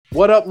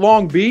What up,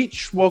 Long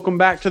Beach? Welcome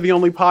back to the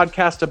only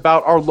podcast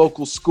about our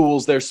local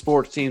schools, their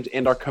sports teams,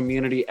 and our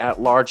community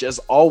at large. As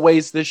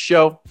always, this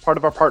show, part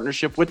of our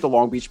partnership with the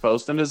Long Beach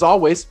Post, and as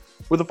always,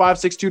 with the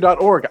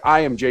 562.org. I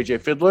am JJ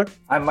Fiddler.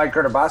 I'm Mike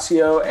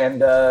Gertabasio, and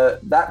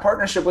that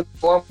partnership with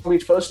the Long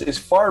Beach Post is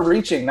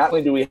far-reaching. Not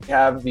only do we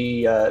have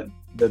the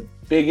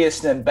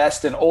biggest and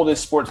best and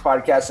oldest sports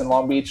podcast in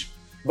Long Beach,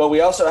 but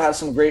we also have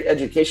some great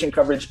education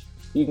coverage.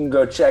 You can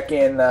go check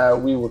in.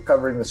 We were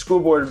covering the school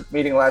board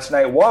meeting last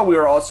night while we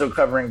were also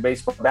covering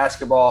baseball,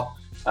 basketball.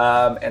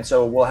 And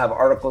so we'll have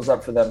articles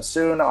up for them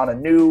soon on a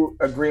new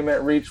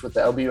agreement reached with the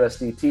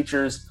LBUSD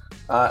teachers,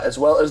 as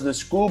well as the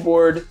school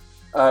board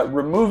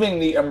removing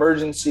the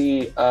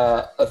emergency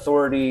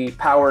authority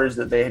powers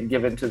that they had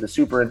given to the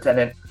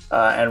superintendent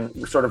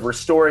and sort of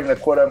restoring the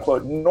quote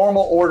unquote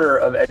normal order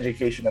of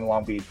education in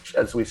Long Beach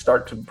as we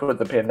start to put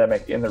the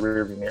pandemic in the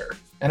rearview mirror.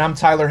 And I'm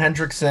Tyler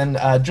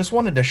Hendrickson. Just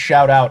wanted to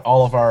shout out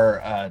all of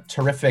our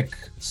terrific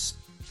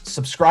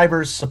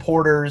subscribers,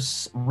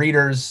 supporters,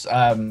 readers.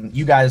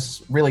 You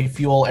guys really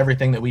fuel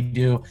everything that we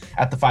do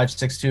at the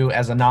 562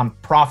 as a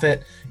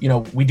nonprofit. You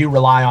know, we do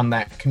rely on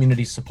that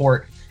community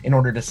support in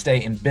order to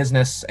stay in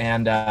business.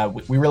 And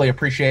we really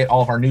appreciate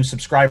all of our new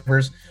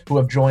subscribers who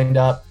have joined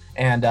up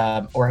and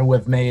or who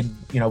have made,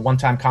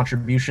 one-time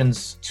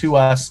contributions to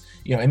us.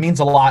 It means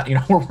a lot.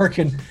 We're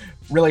working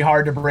really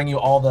hard to bring you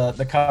all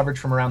the coverage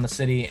from around the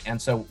city.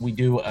 And so we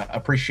do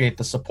appreciate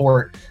the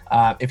support.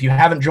 If you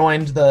haven't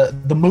joined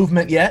the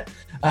movement yet,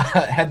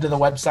 head to the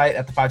website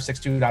at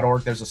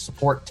the562.org. There's a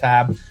support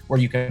tab where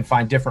you can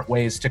find different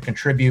ways to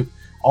contribute.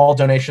 All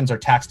donations are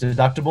tax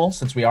deductible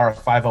since we are a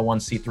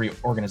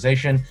 501c3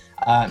 organization.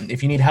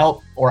 If you need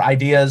help or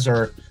ideas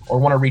or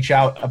want to reach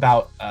out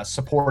about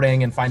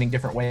supporting and finding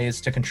different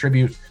ways to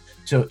contribute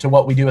to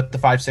what we do at the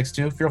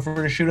 562, feel free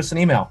to shoot us an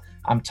email.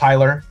 I'm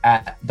Tyler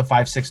at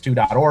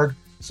the562.org.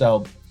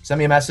 So send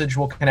me a message,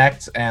 we'll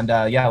connect, and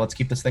let's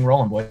keep this thing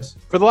rolling, boys.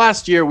 For the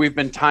last year, we've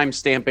been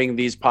time-stamping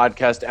these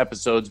podcast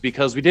episodes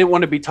because we didn't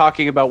want to be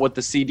talking about what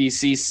the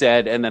CDC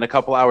said, and then a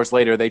couple hours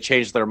later, they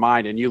changed their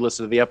mind, and you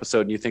listen to the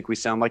episode and you think we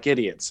sound like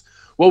idiots.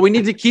 Well, we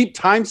need to keep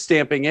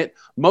time-stamping it,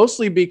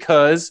 mostly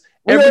because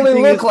we only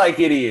look like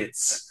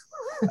idiots.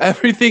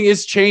 Everything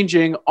is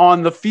changing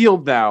on the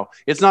field now.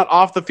 It's not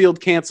off the field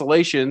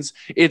cancellations.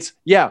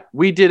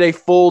 We did a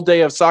full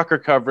day of soccer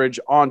coverage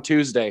on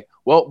Tuesday.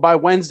 Well, by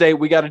Wednesday,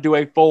 we got to do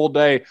a full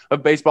day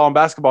of baseball and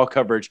basketball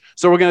coverage.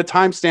 So we're going to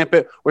timestamp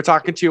it. We're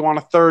talking to you on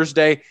a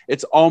Thursday.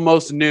 It's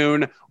almost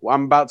noon.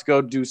 I'm about to go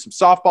do some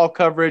softball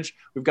coverage.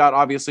 We've got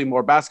obviously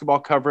more basketball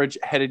coverage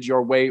headed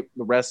your way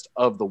the rest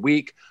of the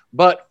week.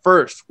 But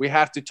first, we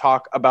have to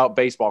talk about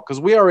baseball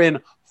because we are in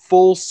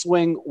full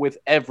swing with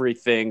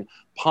everything,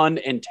 pun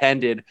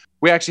intended.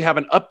 We actually have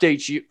an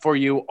update for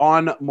you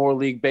on More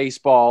League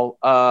Baseball.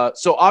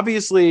 So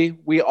obviously,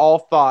 we all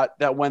thought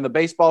that when the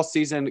baseball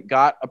season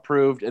got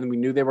approved and we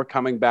knew they were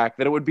coming back,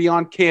 that it would be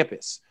on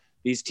campus.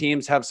 These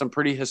teams have some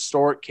pretty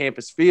historic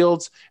campus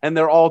fields, and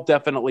they're all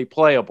definitely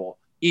playable,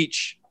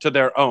 each to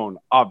their own,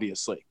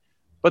 obviously.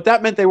 But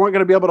that meant they weren't going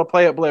to be able to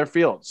play at Blair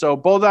Field. So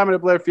Bull Diamond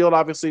at Blair Field,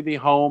 obviously the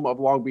home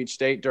of Long Beach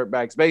State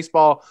Dirtbags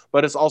baseball,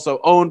 but it's also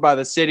owned by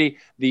the city.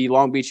 The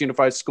Long Beach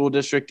Unified School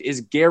District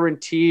is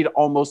guaranteed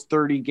almost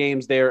 30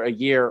 games there a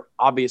year.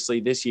 Obviously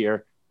this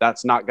year,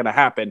 that's not going to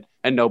happen,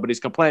 and nobody's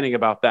complaining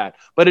about that.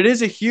 But it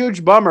is a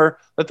huge bummer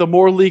that the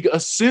Moore League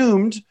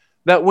assumed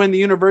that when the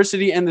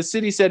university and the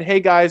city said,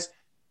 hey guys,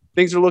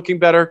 things are looking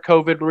better,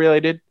 COVID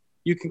related,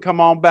 you can come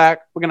on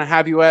back. We're going to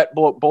have you at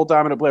Bull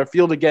Diamond at Blair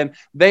Field again.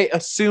 They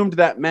assumed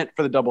that meant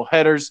for the double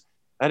headers.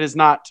 That is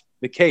not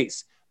the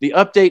case. The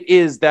update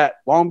is that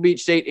Long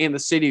Beach State and the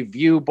city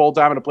view Bull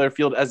Diamond at Blair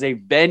Field as a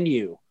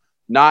venue,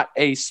 not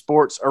a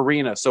sports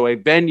arena. So a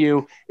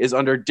venue is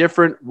under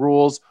different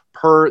rules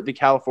per the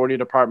California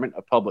Department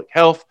of Public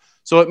Health.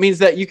 So it means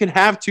that you can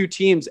have two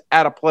teams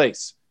at a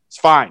place. It's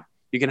fine.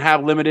 You can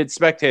have limited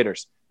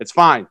spectators. It's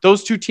fine.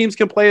 Those two teams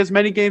can play as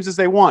many games as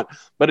they want.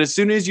 But as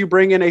soon as you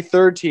bring in a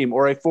third team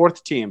or a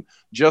fourth team,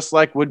 just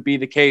like would be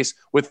the case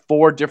with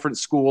 4 different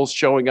schools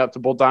showing up to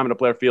Bull Diamond at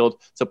Blair Field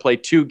to play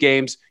 2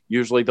 games,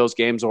 usually those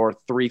games are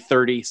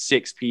 3:30,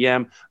 6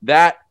 p.m.,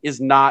 that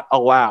is not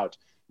allowed.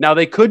 Now,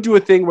 they could do a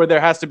thing where there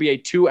has to be a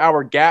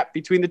 2-hour gap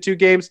between the 2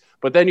 games,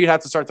 but then you'd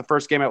have to start the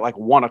first game at like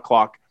 1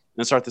 o'clock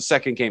and start the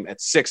second game at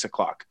 6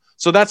 o'clock.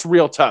 So that's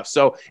real tough.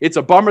 So it's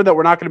a bummer that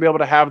we're not going to be able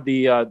to have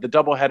the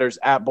doubleheaders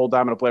at Bull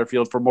Diamond at Blair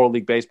Field for More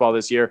League Baseball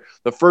this year.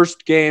 The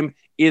first game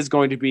is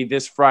going to be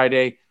this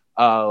Friday.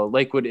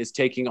 Lakewood is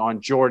taking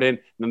on Jordan. And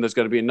then there's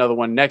going to be another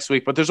one next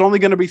week. But there's only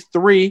going to be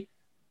 3.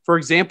 For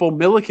example,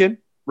 Milliken,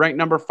 ranked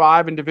number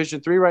 5 in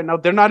Division III right now,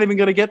 they're not even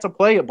going to get to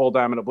play at Bull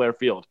Diamond at Blair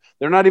Field.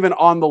 They're not even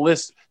on the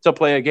list to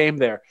play a game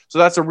there. So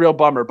that's a real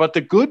bummer. But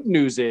the good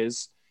news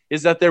is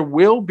that there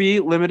will be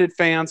limited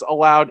fans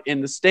allowed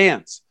in the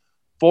stands.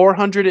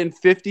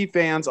 450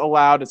 fans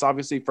allowed. It's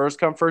obviously first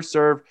come, first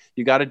serve.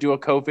 You got to do a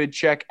COVID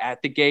check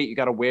at the gate. You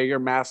got to wear your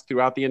mask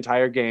throughout the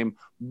entire game.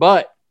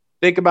 But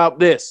think about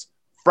this.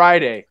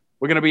 Friday,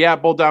 we're going to be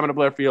at Bull Diamond at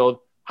Blair Field.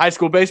 high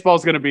school baseball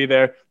is going to be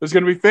there. There's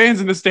going to be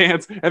fans in the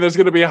stands, and there's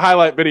going to be a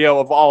highlight video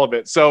of all of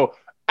it. So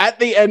at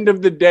the end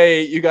of the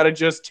day, you got to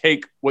just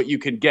take what you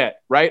can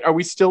get, right? Are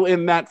we still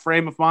in that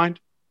frame of mind?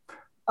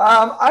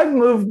 I've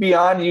moved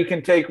beyond you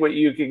can take what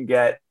you can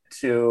get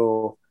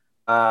to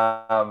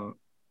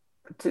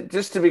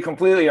just to be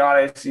completely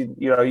honest, you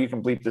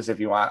can bleep this if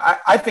you want.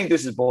 I think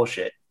this is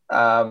bullshit.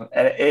 And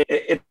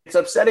it's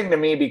upsetting to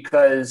me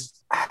because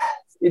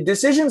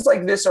decisions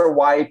like this are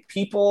why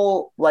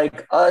people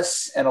like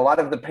us and a lot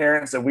of the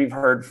parents that we've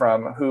heard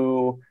from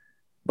who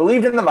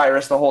believed in the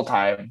virus the whole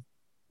time,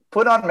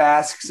 put on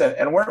masks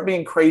and weren't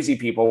being crazy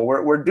people.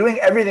 We're doing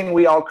everything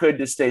we all could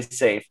to stay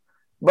safe,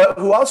 but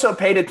who also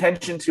paid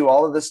attention to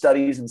all of the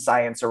studies and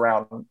science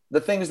around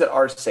the things that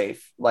are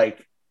safe,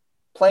 like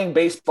playing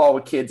baseball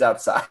with kids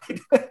outside,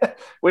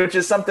 which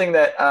is something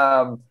that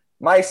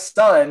my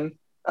son,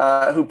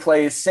 who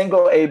plays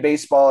single A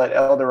baseball at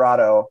El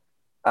Dorado,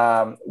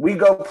 we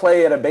go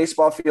play at a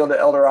baseball field at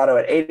El Dorado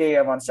at 8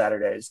 a.m. on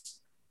Saturdays.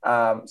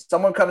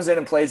 Someone comes in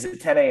and plays at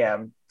 10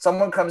 a.m.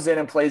 Someone comes in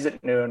and plays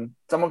at noon.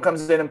 Someone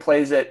comes in and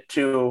plays at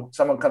 2.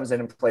 Someone comes in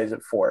and plays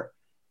at 4.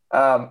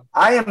 I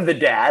am the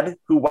dad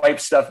who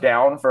wipes stuff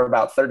down for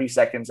about 30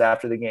 seconds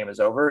after the game is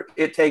over.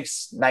 It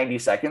takes 90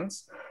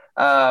 seconds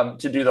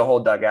to do the whole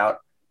dugout.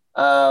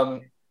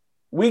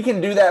 We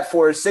can do that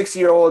for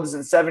 6-year-olds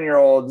and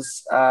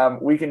 7-year-olds.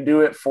 We can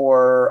do it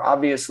for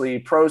obviously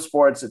pro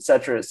sports, et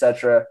cetera, et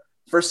cetera.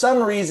 For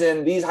some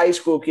reason, these high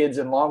school kids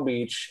in Long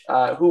Beach,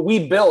 who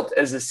we built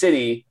as a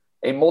city,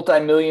 a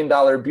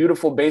multi-million-dollar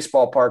beautiful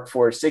baseball park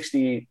for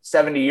 60,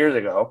 70 years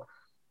ago,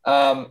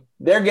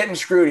 they're getting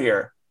screwed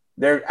here.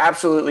 They're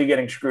absolutely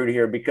getting screwed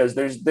here because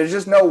there's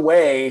just no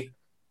way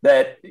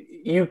that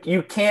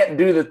you can't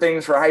do the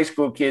things for high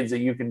school kids that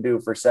you can do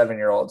for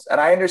 7-year-olds.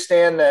 And I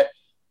understand that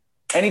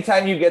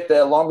anytime you get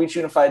the Long Beach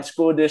Unified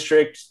School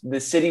District, the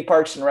City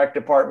Parks and Rec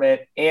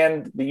Department,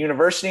 and the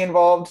university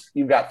involved,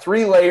 you've got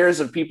 3 layers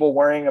of people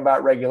worrying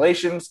about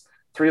regulations,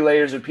 3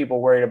 layers of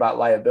people worried about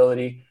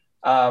liability.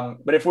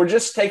 But if we're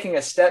just taking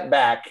a step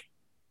back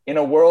in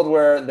a world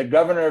where the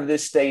governor of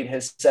this state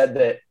has said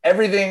that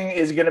everything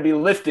is going to be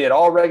lifted,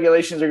 all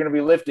regulations are going to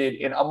be lifted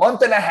in a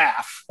month and a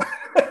half,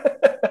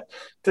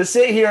 to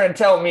sit here and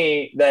tell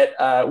me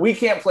that we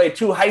can't play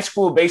 2 high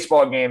school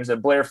baseball games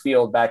at Blair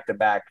Field back to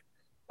back.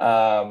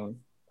 I'm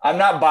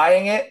not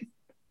buying it.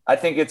 I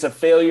think it's a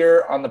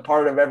failure on the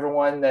part of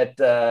everyone that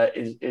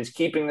is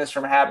keeping this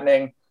from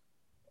happening.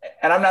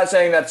 And I'm not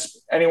saying that's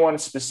anyone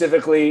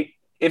specifically.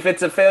 If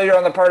it's a failure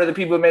on the part of the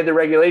people who made the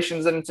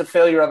regulations, then it's a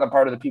failure on the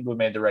part of the people who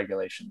made the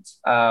regulations.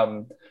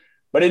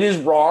 But it is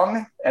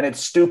wrong and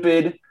it's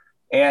stupid.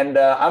 And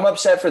I'm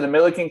upset for the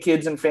Milliken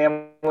kids and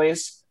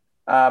families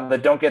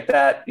that don't get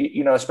that,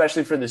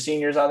 especially for the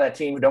seniors on that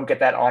team who don't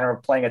get that honor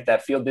of playing at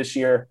that field this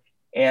year.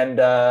 And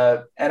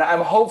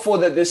I'm hopeful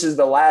that this is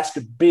the last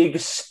big,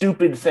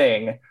 stupid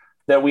thing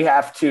that we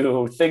have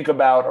to think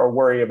about or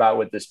worry about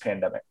with this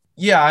pandemic.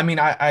 Yeah, I mean,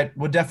 I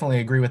would definitely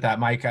agree with that,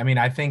 Mike. I mean,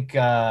 I think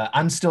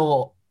I'm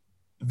still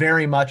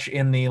very much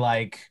in the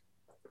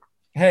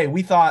hey,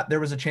 we thought there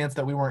was a chance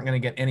that we weren't going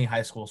to get any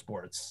high school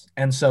sports.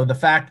 And so the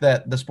fact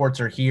that the sports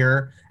are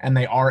here and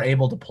they are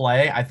able to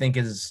play, I think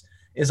is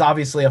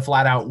obviously a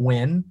flat out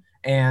win.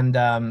 And,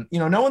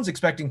 no one's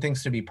expecting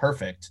things to be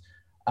perfect.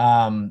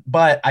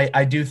 But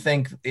I do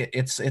think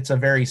it's a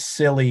very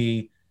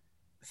silly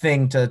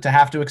thing to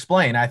have to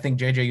explain. I think,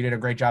 JJ, you did a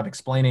great job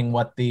explaining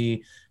what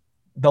the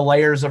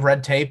layers of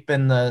red tape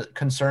and the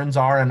concerns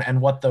are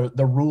and what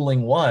the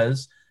ruling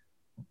was.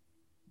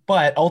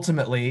 But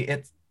ultimately,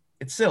 it's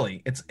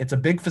silly. It's a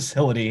big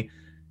facility.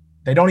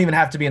 They don't even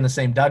have to be in the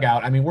same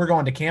dugout. I mean, we're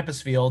going to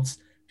campus fields.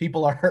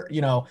 People are,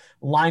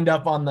 lined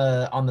up on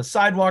the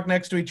sidewalk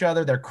next to each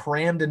other. They're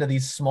crammed into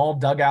these small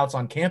dugouts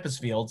on campus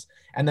fields,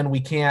 and then we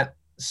can't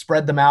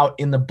spread them out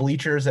in the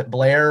bleachers at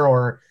Blair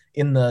or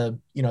in the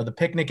the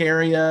picnic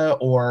area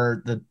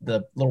or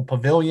the little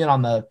pavilion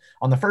on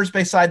the first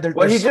base side.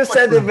 Well, he just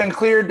said they've been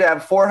cleared to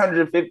have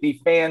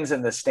 450 fans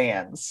in the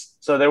stands,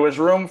 so there was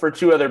room for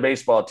 2 other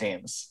baseball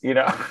teams.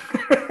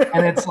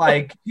 And it's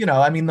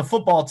I mean, the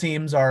football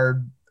teams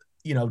are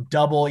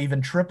double,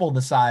 even triple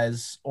the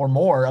size or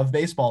more of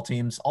baseball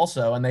teams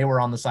also, and they were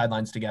on the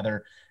sidelines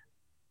together.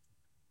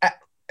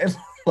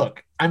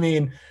 Look, I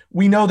mean,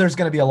 we know there's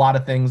going to be a lot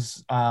of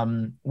things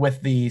with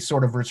the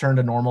sort of return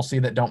to normalcy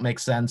that don't make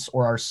sense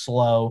or are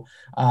slow.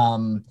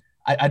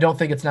 I don't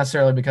think it's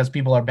necessarily because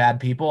people are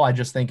bad people. I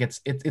just think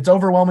it's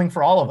overwhelming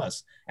for all of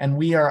us. And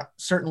we are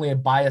certainly a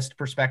biased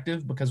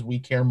perspective because we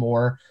care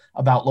more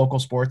about local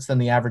sports than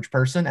the average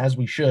person, as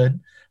we should.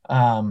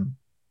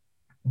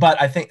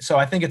 But I think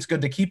it's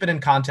good to keep it in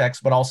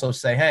context, but also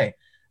say, hey,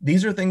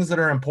 these are things that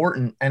are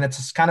important. And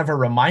it's kind of a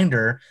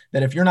reminder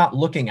that if you're not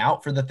looking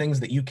out for the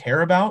things that you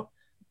care about,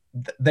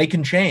 they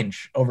can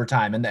change over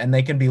time and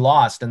they can be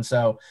lost. And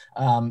so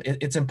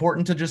it's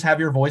important to just have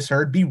your voice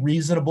heard, be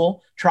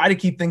reasonable, try to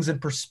keep things in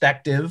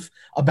perspective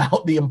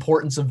about the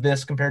importance of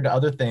this compared to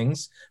other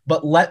things,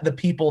 but let the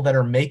people that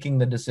are making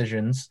the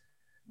decisions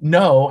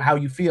know how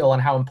you feel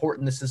and how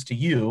important this is to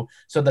you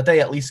so that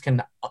they at least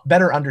can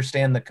better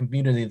understand the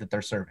community that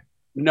they're serving.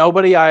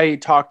 Nobody I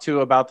talked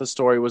to about the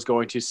story was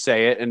going to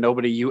say it, and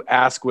nobody you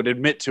ask would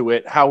admit to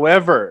it.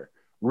 However,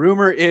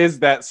 rumor is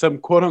that some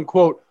quote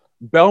unquote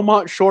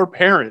Belmont Shore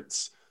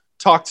parents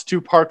talked to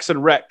Parks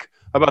and Rec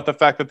about the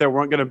fact that there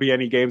weren't going to be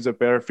any games at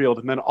Bearfield.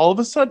 And then all of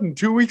a sudden,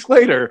 2 weeks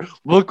later,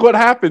 look what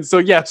happened. So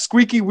yeah,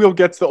 squeaky wheel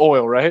gets the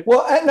oil, right?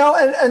 Well, no,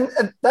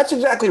 and that's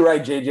exactly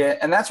right, JJ.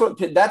 And that's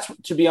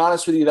to be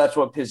honest with you, that's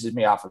what pisses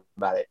me off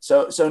about it.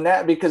 So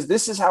now, because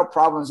this is how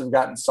problems have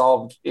gotten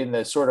solved in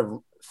the sort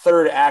of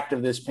third act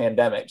of this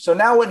pandemic. So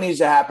now what needs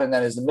to happen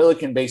then is the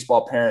Milliken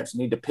baseball parents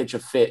need to pitch a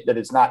fit that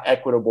is not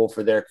equitable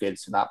for their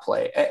kids to not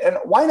play. And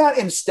why not,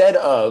 instead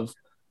of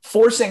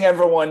forcing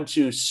everyone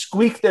to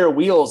squeak their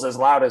wheels as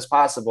loud as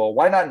possible,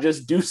 why not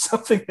just do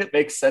something that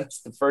makes sense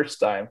the first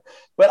time?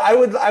 But I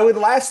would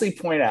lastly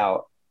point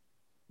out,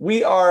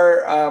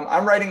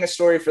 I'm writing a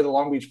story for the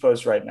Long Beach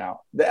Post right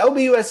now. The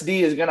LBUSD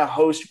is going to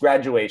host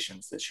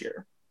graduations this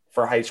year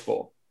for high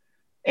school.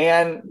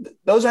 And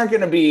those aren't going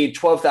to be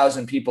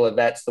 12,000 people at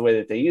Vets the way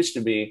that they used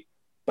to be,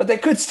 but they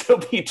could still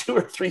be 2,000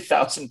 or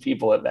 3,000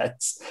 people at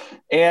Vets.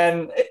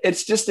 And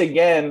it's just,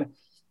 again,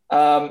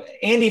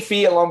 Andy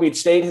Fee at Long Beach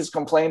State has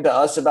complained to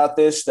us about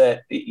this,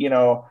 that,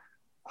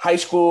 high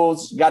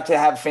schools got to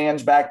have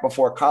fans back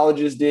before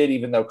colleges did,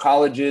 even though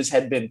colleges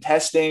had been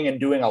testing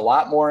and doing a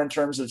lot more in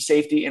terms of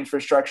safety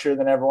infrastructure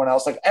than everyone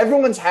else. Like,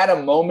 everyone's had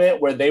a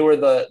moment where they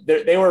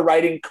were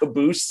riding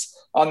caboose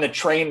on the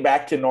train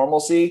back to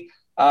normalcy.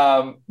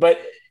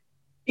 But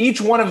each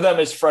one of them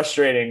is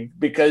frustrating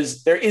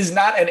because there is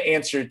not an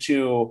answer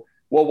to,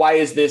 well, why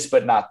is this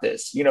but not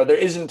this? There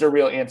isn't a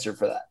real answer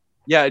for that.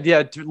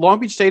 Yeah. Long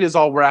Beach State is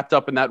all wrapped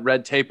up in that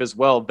red tape as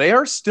well. They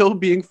are still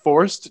being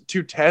forced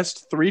to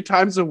test 3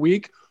 times a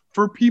week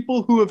for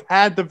people who have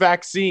had the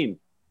vaccine.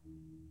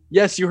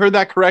 Yes, you heard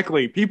that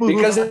correctly.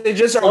 Because they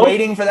just are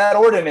waiting for that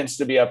ordinance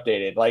to be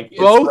updated. Like,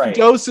 both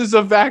doses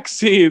of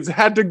vaccines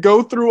had to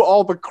go through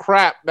all the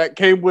crap that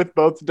came with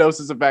both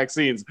doses of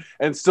vaccines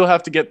and still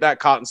have to get that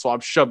cotton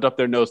swab shoved up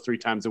their nose 3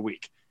 times a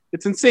week.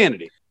 It's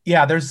insanity.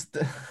 Yeah, there's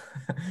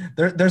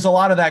a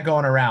lot of that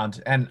going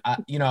around. And,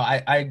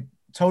 I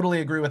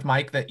totally agree with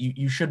Mike that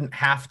you shouldn't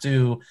have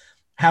to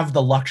have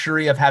the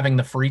luxury of having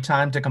the free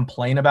time to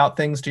complain about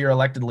things to your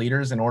elected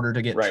leaders in order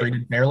to get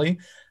treated fairly.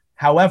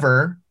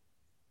 However,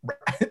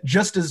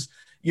 just as,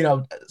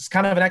 it's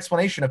kind of an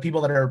explanation of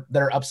people that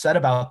are upset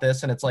about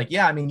this. And it's like,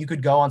 yeah, I mean, you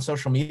could go on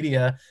social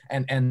media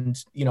and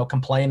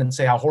complain and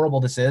say how horrible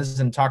this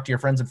is and talk to your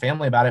friends and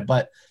family about it.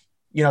 But,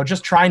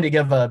 just trying to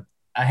give a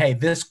hey,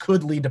 this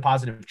could lead to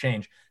positive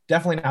change.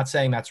 Definitely not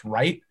saying that's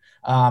right.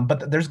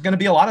 But there's going to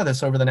be a lot of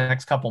this over the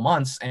next couple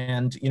months.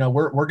 And,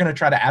 we're going to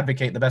try to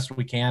advocate the best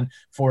we can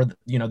for,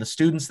 the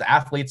students, the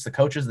athletes, the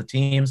coaches, the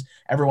teams,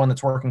 everyone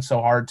that's working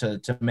so hard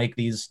to make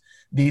these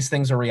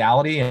things a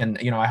reality. And,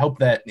 I hope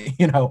that,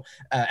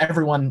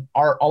 everyone,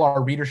 all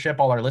our readership,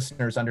 all our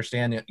listeners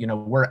understand,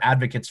 we're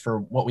advocates for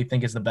what we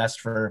think is the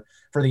best for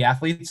the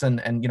athletes.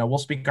 And, we'll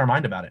speak our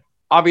mind about it.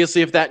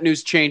 Obviously, if that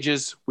news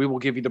changes, we will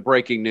give you the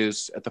breaking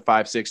news at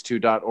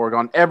the562.org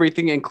on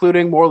everything,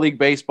 including More League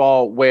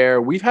Baseball,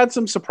 where we've had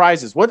some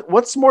surprises.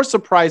 What's more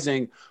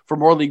surprising for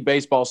More League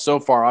Baseball so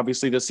far?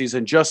 Obviously, this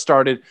season just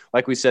started.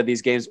 Like we said,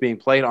 these games being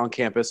played on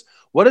campus.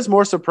 What is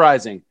more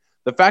surprising?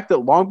 The fact that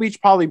Long Beach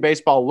Poly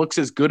Baseball looks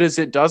as good as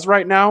it does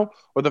right now,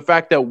 or the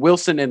fact that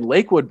Wilson and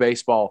Lakewood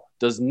Baseball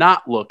does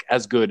not look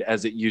as good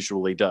as it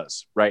usually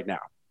does right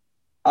now?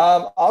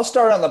 I'll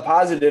start on the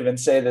positive and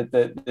say that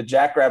the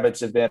Jackrabbits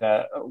have been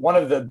one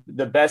of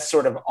the best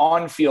sort of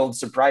on-field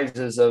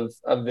surprises of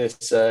this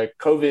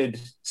COVID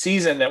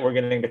season that we're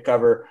getting to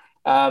cover.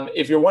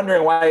 If you're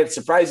wondering why it's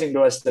surprising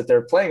to us that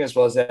they're playing as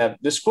well as they have,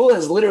 the school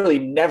has literally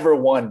never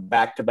won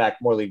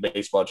back-to-back More League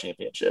Baseball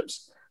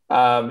championships.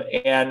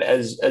 And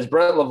as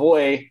Brett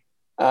Lavoie,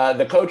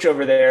 the coach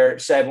over there,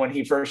 said when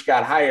he first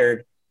got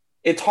hired,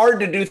 it's hard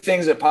to do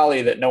things at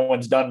Poly that no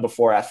one's done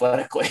before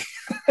athletically,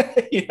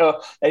 and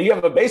you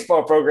have a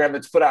baseball program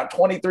that's put out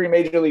 23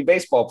 Major League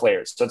Baseball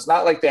players. So it's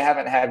not like they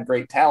haven't had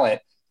great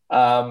talent.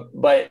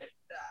 But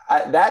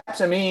that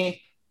to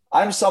me,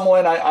 I'm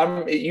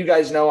someone you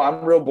guys know,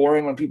 I'm real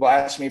boring when people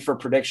ask me for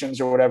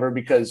predictions or whatever,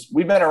 because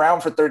we've been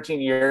around for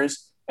 13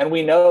 years and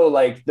we know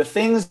like the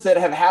things that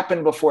have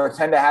happened before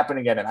tend to happen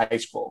again in high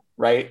school,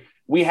 right?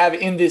 We have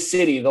in this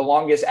city the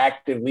longest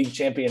active league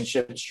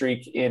championship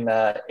streak in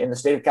the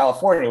state of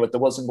California with the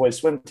Wilson Boys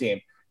swim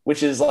team,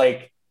 which is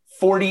like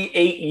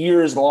 48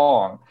 years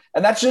long.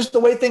 And that's just the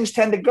way things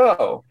tend to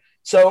go.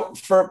 So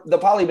for the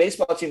Poly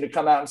baseball team to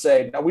come out and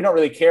say, no, we don't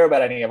really care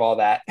about any of all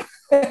that.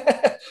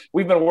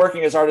 We've been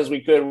working as hard as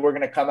we could. We're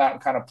going to come out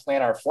and kind of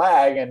plant our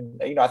flag.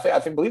 And, I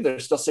believe they're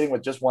still sitting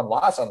with just one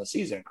loss on the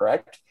season,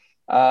 correct?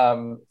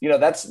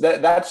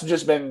 That's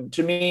just been,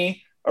 to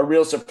me, a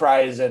real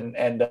surprise and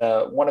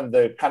one of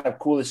the kind of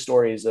coolest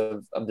stories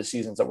of the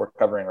seasons that we're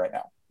covering right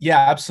now. Yeah,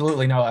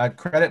 absolutely. No,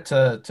 credit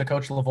to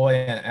Coach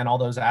Lavoie and all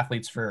those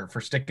athletes for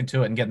sticking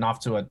to it and getting off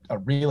to a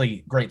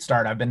really great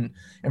start. I've been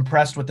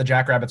impressed with the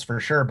Jackrabbits for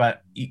sure,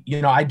 but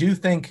I do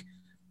think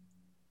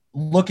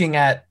looking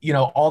at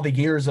all the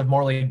years of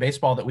Moore League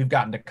baseball that we've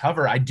gotten to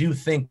cover, I do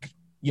think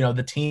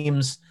the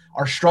teams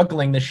are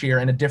struggling this year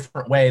in a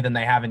different way than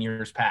they have in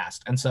years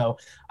past. And so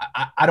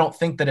I don't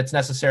think that it's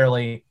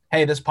necessarily,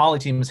 hey, this poly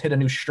team has hit a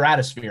new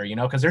stratosphere,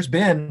 because there's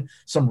been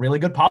some really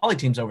good poly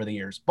teams over the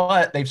years,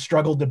 but they've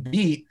struggled to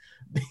beat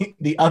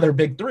the other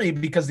big three,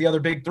 because the other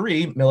big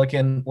three,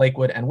 Millikin,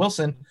 Lakewood, and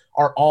Wilson,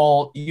 are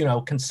all,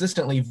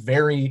 consistently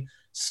very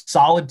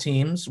solid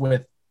teams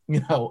with,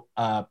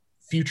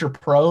 future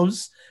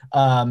pros,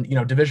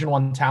 Division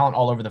I talent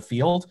all over the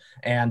field.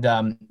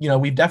 And,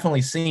 we've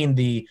definitely seen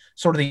the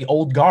sort of the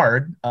old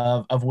guard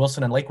of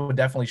Wilson and Lakewood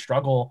definitely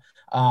struggle.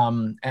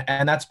 And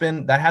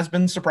that has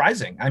been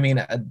surprising. I mean,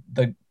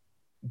 the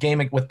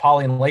game with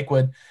Poly and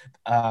Lakewood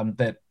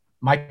that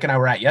Mike and I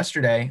were at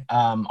yesterday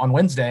on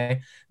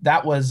Wednesday,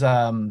 that was,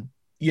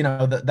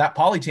 that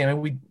Poly team, I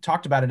mean, we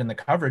talked about it in the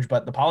coverage,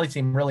 but the Poly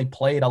team really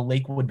played a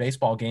Lakewood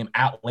baseball game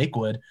at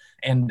Lakewood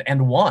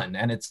and won.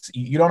 And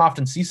you don't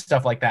often see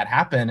stuff like that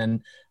happen.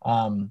 And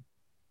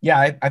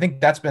I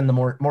think that's been the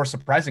more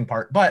surprising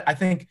part. But I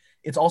think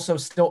it's also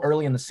still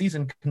early in the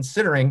season,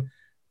 considering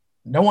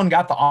no one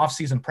got the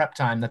off-season prep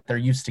time that they're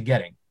used to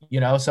getting,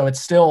 so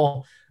it's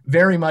still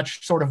very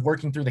much sort of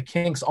working through the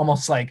kinks,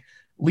 almost like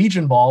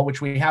Legion ball,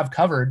 which we have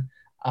covered.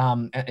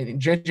 And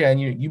JJ,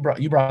 and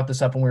you brought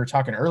this up when we were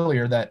talking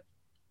earlier, that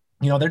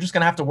they're just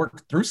going to have to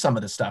work through some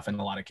of this stuff in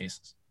a lot of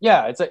cases.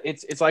 Yeah,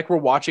 it's like we're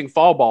watching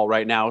fall ball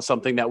right now,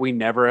 something that we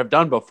never have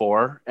done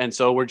before, and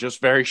so we're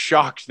just very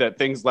shocked that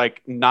things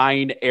like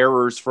 9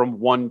 errors from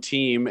one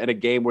team in a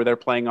game where they're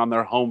playing on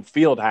their home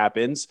field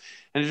happens,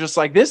 and it's just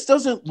like, this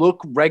doesn't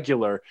look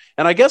regular.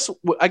 And I guess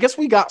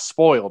we got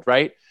spoiled,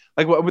 right?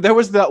 Like, there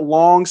was that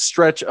long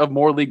stretch of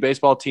Moore League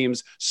baseball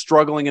teams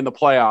struggling in the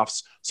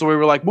playoffs. So we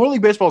were like, Moore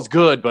League baseball is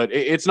good, but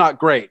it's not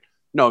great.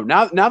 No,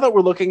 now that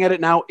we're looking at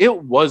it now,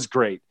 it was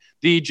great.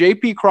 The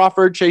J.P.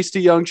 Crawford, Chase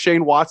DeYoung,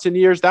 Shane Watson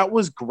years, that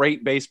was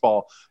great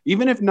baseball.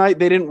 Even if they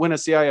didn't win a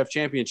CIF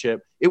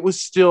championship, it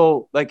was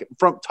still, like,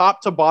 from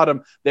top to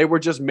bottom, they were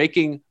just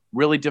making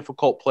really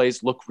difficult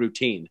plays look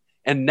routine.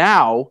 And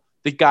now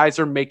the guys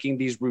are making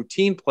these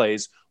routine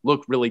plays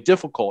look really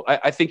difficult.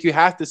 I think you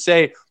have to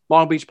say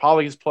Long Beach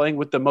Poly is playing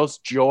with the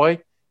most joy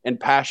and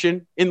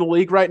passion in the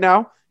league right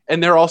now,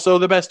 and they're also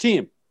the best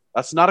team.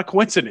 That's not a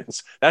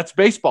coincidence. That's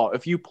baseball.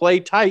 If you play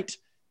tight,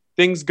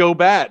 things go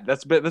bad.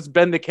 That's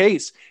been the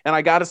case. And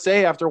I got to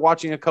say, after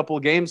watching a couple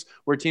of games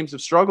where teams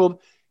have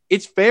struggled,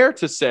 it's fair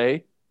to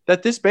say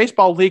that this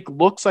baseball league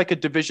looks like a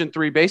Division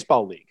III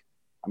baseball league.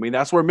 I mean,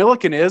 that's where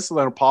Millikin is.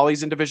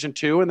 Poly's in Division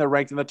II, and they're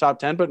ranked in the top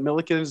 10, but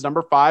Millikin is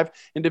number 5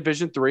 in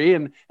Division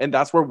III, and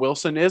that's where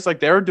Wilson is. Like,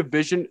 they're a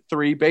Division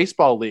III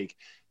baseball league.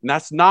 And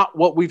that's not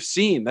what we've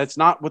seen. That's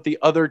not what the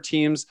other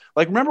teams –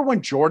 like, remember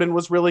when Jordan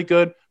was really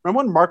good?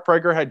 Remember when Mark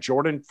Prager had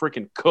Jordan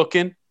freaking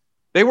cooking?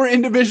 They were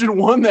in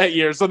Division I that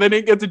year, so they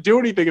didn't get to do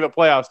anything in the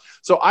playoffs.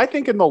 So I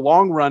think in the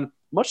long run,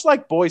 much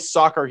like boys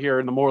soccer here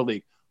in the Moore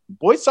League,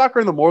 boys soccer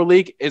in the Moore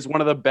League is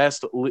one of the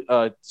best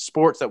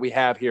sports that we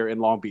have here in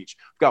Long Beach.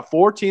 We've got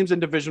 4 teams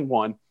in Division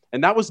I,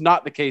 and that was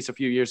not the case a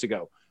few years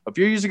ago. A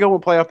few years ago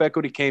when playoff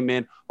equity came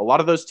in, a lot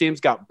of those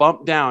teams got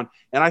bumped down.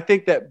 And I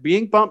think that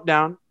being bumped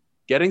down,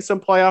 getting some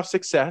playoff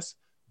success,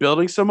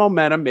 building some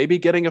momentum, maybe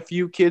getting a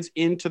few kids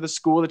into the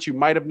school that you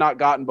might have not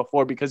gotten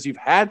before because you've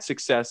had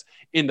success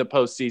in the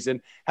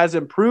postseason, has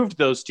improved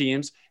those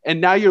teams.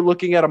 And now you're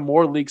looking at a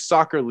Moore League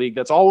soccer league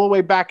that's all the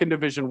way back in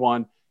Division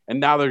I, and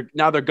now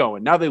they're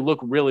going. Now they look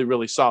really,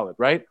 really solid,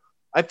 right?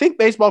 I think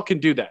baseball can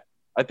do that.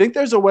 I think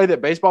there's a way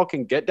that baseball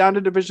can get down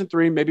to Division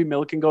III. Maybe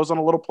Millikin goes on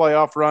a little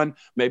playoff run.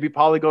 Maybe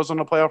Poly goes on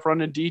a playoff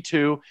run in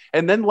D2.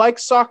 And then, like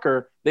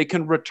soccer, they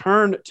can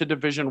return to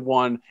Division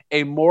I,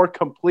 a more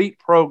complete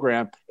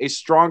program, a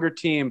stronger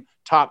team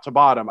top to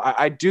bottom.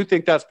 I do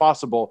think that's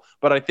possible,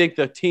 but I think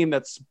the team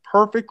that's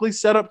perfectly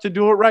set up to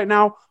do it right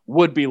now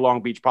would be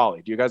Long Beach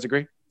Poly. Do you guys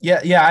agree?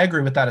 Yeah, I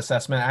agree with that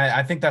assessment.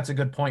 I think that's a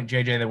good point,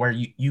 JJ, that where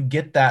you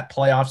get that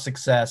playoff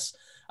success,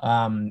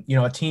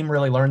 a team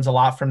really learns a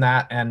lot from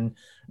that and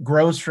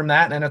grows from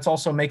that. And it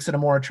also makes it a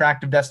more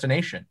attractive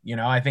destination.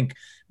 I think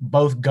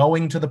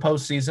going to the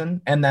postseason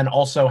and then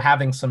also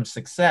having some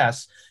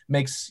success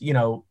makes,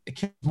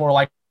 kids more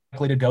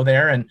likely to go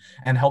there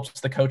and helps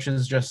the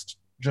coaches just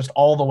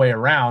all the way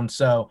around.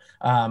 So,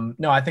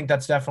 no, I think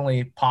that's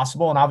definitely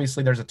possible. And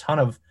obviously there's a ton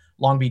of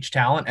Long Beach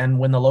talent. And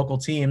when the local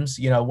teams,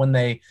 when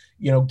they,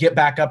 get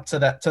back up to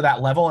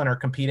that level and are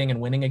competing and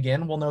winning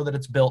again, we'll know that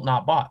it's built,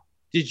 not bought.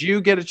 Did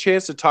you get a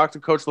chance to talk to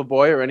Coach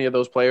Lavoie or any of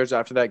those players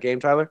after that game,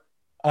 Tyler?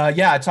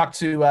 Yeah, I talked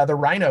to the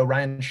Rhino,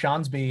 Ryan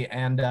Shawnsby,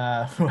 and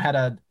who had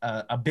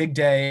a big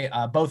day,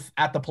 both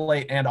at the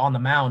plate and on the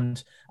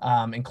mound,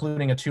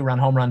 including a 2-run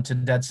home run to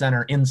dead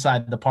center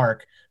inside the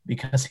park,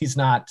 because he's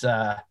not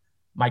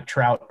Mike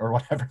Trout or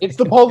whatever. It's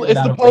the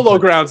polo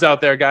grounds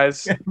out there,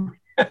 guys.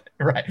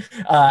 Right.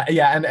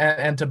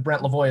 And to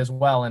Brent Lavoie as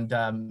well. And,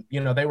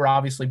 they were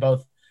obviously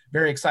both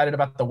very excited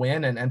about the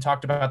win and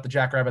talked about the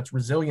Jackrabbits'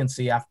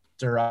 resiliency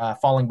after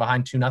falling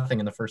behind 2-0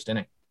 in the first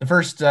inning. The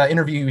first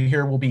interview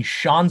here will be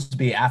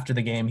Seansby after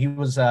the game. He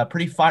was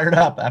pretty fired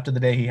up after the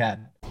day he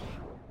had.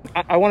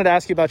 I wanted to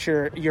ask you about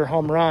your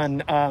home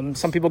run.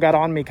 Some people got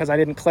on me because I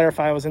didn't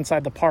clarify I was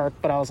inside the park,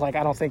 but I was like,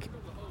 I don't think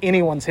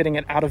anyone's hitting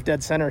it out of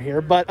dead center here.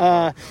 But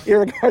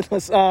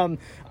irregardless,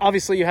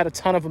 obviously you had a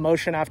ton of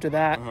emotion after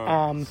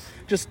that.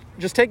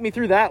 Just take me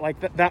through that,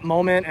 like that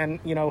moment, and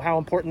how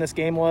important this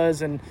game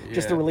was, and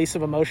just the release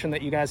of emotion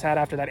that you guys had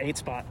after that 8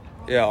 spot.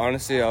 Yeah,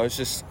 honestly, I was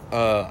just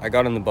I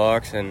got in the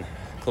box and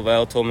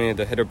Clavel told me,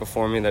 the hitter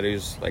before me, that he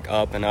was like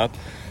up and up.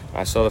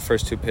 I saw the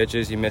first 2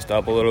 pitches. He missed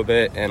up a little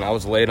bit, and I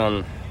was late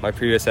on my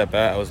previous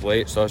at-bat. I was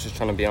late, so I was just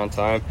trying to be on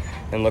time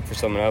and look for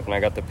someone up, and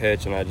I got the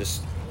pitch, and I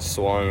just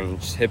swung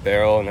and just hit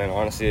barrel. And then,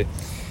 honestly,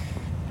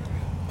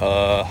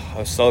 I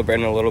was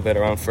celebrating a little bit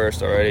around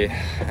first already,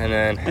 and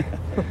then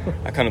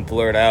I kind of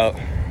blurred out,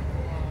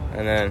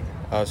 and then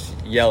I was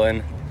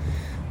yelling,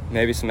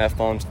 maybe some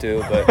F-bombs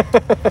too,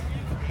 but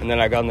and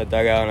then I got in the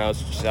dugout, and I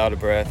was just out of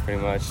breath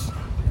pretty much.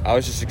 I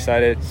was just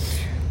excited,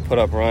 put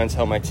up runs,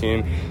 help my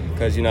team,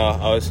 because,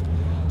 I was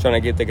trying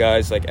to get the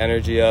guys, like,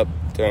 energy up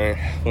when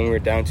we were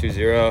down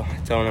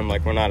 2-0, telling them,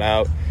 like, we're not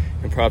out.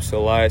 And props to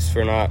Elias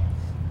for not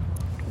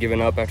giving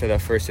up after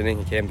that first inning.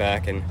 He came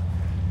back and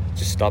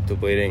just stopped the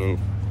bleeding and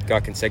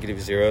got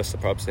consecutive zeros, so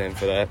props to him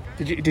for that.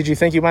 Did you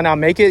think you might not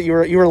make it? You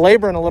were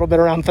laboring a little bit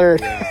around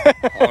third. Yeah,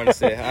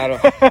 honestly,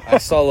 I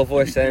saw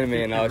Lavoie saying to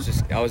me, and I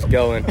was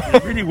going.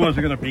 It really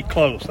wasn't going to be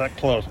that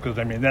close, because,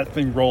 that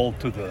thing rolled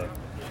to the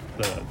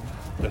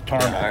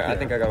tarmac. I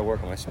think I got to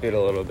work on my speed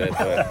a little bit.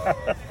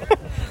 But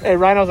hey,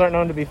 rhinos aren't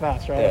known to be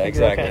fast, right? Yeah,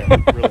 exactly.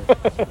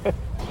 Okay.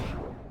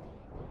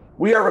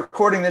 We are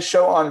recording this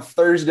show on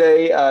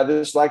Thursday.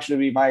 This will actually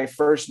be my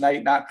first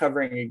night not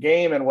covering a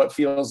game in what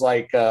feels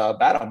like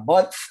about a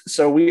month.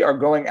 So we are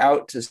going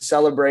out to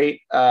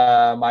celebrate.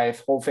 My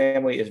whole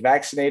family is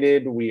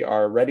vaccinated. We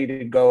are ready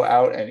to go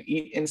out and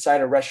eat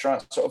inside a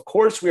restaurant. So, of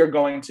course, we are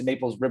going to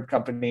Naples Rib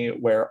Company,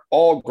 where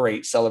all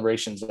great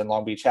celebrations in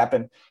Long Beach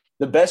happen.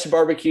 The best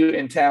barbecue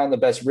in town, the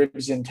best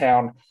ribs in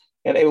town,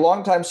 and a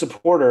longtime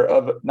supporter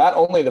of not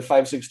only the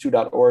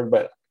 562.org,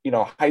 but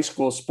high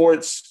school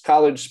sports,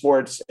 college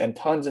sports, and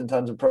tons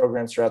of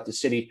programs throughout the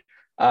city.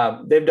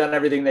 They've done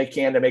everything they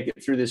can to make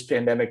it through this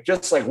pandemic,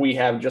 just like we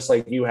have, just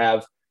like you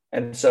have.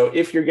 And so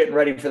if you're getting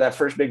ready for that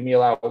first big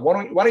meal out,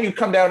 why don't you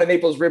come down to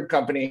Naples Rib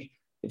Company?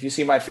 If you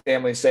see my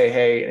family, say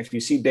hey. And if you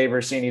see Dave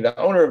Orsini, the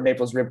owner of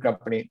Naples Rib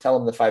Company, tell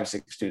him the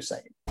 562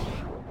 sent you.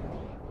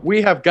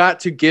 We have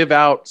got to give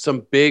out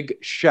some big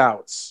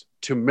shouts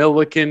to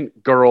Milliken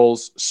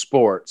Girls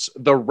Sports.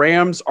 The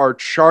Rams are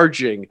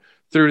charging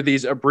through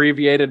these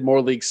abbreviated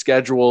Moore League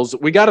schedules.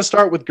 We got to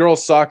start with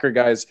girls soccer,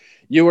 guys.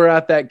 You were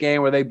at that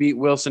game where they beat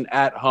Wilson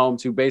at home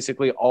to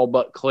basically all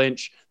but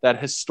clinch that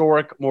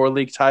historic Moore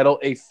League title,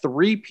 a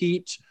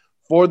 3-peat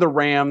for the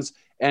Rams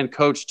and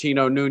Coach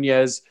Tino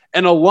Nunez,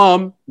 an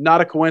alum,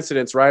 not a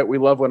coincidence, right? We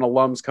love when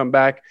alums come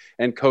back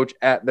and coach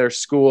at their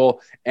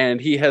school, and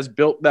he has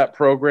built that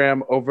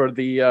program over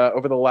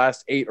the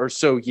last 8 or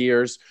so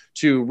years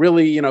to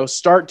really,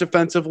 start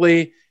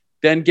defensively,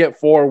 then get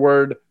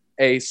forward,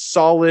 a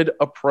solid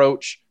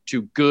approach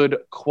to good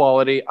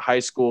quality high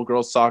school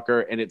girls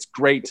soccer, and it's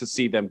great to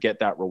see them get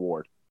that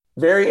reward.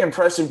 Very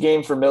impressive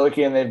game for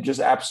Milliken. They've just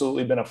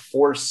absolutely been a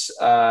force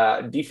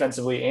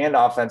defensively and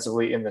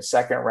offensively in the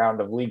second round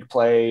of league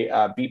play.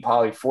 Beat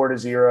Poly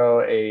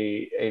 4-0,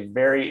 a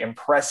very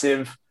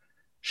impressive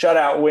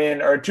shutout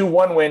win, or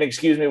 2-1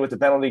 win, with the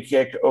penalty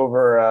kick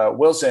over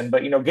Wilson.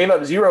 But, gave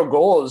up 0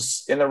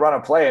 goals in the run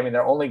of play.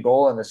 Their only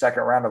goal in the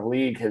second round of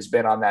league has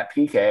been on that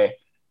PK.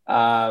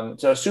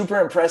 So super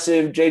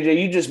impressive.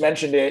 JJ, you just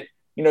mentioned it.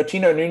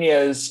 Tino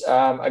Nunez,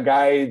 a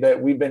guy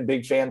that we've been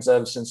big fans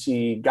of since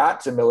he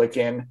got to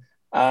Milliken,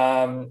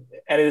 and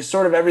it is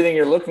sort of everything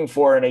you're looking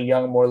for in a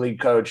young Moore League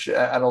coach,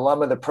 an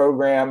alum of the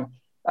program.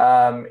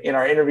 In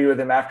our interview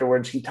with him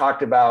afterwards, he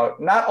talked about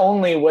not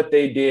only what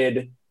they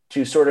did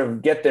to sort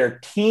of get their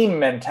team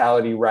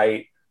mentality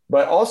right,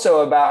 but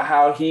also about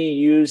how he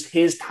used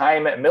his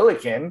time at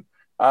Milliken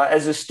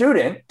as a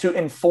student to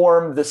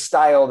inform the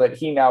style that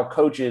he now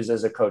coaches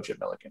as a coach at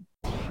Milliken.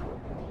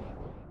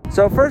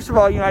 So first of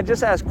all, I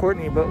just asked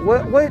Courtney, but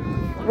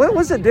what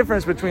was the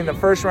difference between the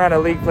first round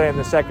of league play and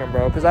the second,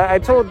 bro? Because I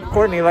told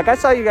Courtney, I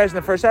saw you guys in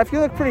the first half, you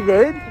look pretty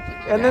good.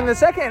 And then the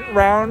second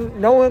round,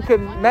 no one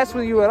could mess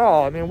with you at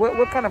all.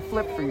 What kind of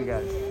flipped for you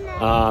guys?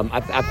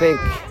 I think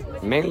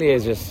mainly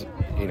it's just,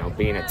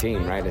 being a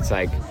team, right? It's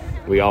like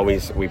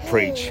we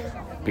preach,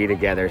 be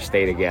together,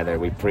 stay together.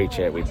 We preach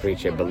it,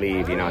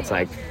 believe, it's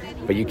like,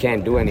 but you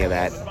can't do any of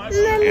that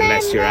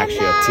unless you're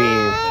actually a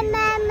team.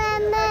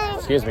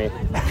 excuse me,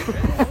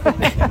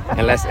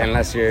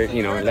 unless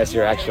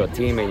you're actual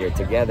team and you're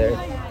together.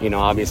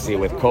 Obviously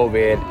with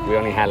COVID, we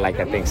only had I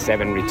think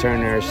 7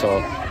 returners.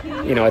 So,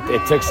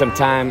 it took some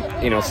time.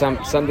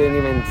 Some didn't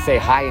even say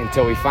hi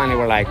until we finally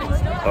were like,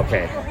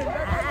 okay.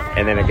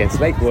 And then against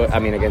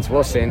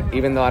Wilson,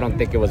 even though I don't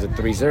think it was a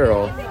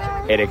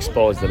 3-0, it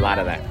exposed a lot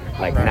of that,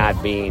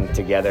 not being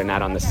together,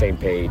 not on the same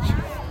page.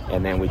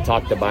 And then we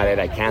talked about it.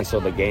 I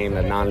canceled the game,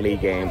 the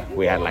non-league game.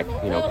 We had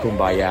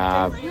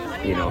kumbaya,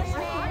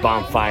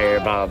 bonfire,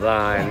 blah, blah,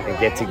 blah, and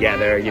get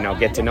together,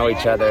 get to know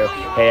each other.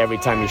 Hey, every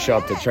time you show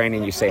up to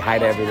training, you say hi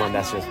to everyone.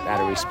 That's just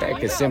out of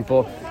respect. It's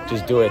simple.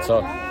 Just do it.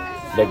 So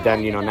they've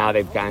done, now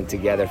they've gotten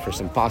together for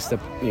some pasta,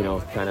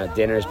 kind of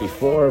dinners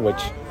before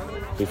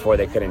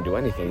they couldn't do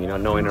anything,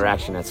 no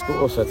interaction at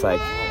school. So it's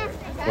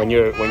when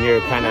you're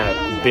kind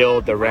of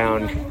build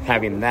around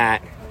having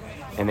that,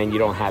 and then you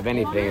don't have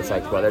anything, it's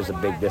there's a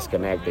big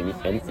disconnect,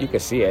 and you can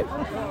see it.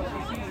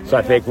 So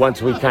I think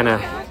once we kind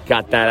of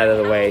got that out of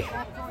the way,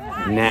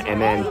 and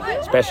then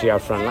especially our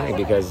front line,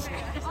 because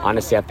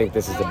honestly, I think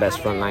this is the best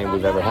front line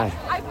we've ever had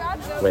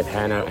with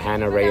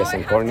Hannah, Reyes,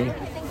 and Courtney.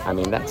 I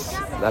mean,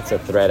 that's a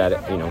threat at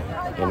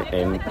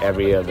in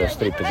every of those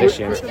 3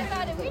 positions.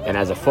 And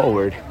as a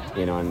forward,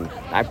 and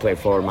I played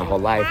forward my whole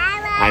life,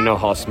 I know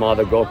how small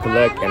the goal could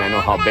look, and I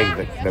know how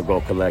big the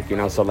goal could look.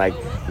 So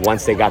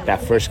once they got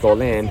that first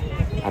goal in,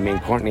 I mean,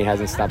 Courtney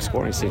hasn't stopped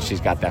scoring since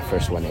she's got that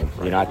first one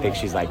in. I think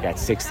she's at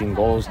 16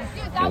 goals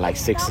and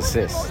 6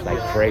 assists,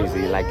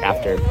 crazy.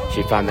 After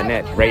she found the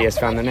net, Reyes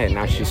found the net,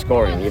 now she's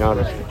scoring.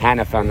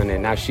 Hannah found the net,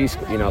 now she's,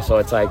 so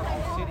it's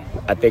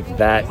I think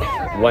that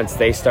once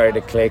they started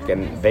to click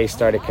and they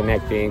started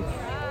connecting,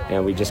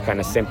 and we just kind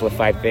of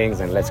simplified things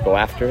and let's go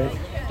after it,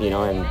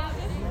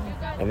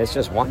 and it's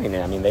just wanting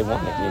it. I mean, they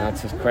want it.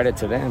 It's just credit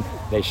to them.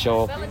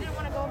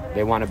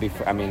 They want to be.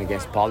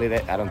 Against Polly,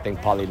 I don't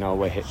think Polly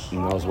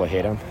knows what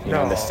hit him. In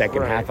the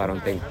second half, I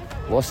don't think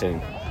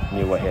Wilson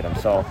knew what hit him.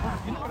 So,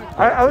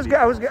 I was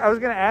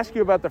going to ask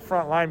you about the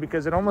front line,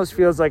 because it almost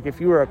feels like if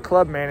you were a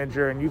club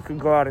manager and you could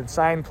go out and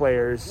sign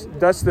players,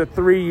 that's the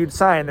 3 you'd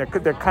sign.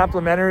 They're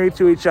complementary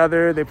to each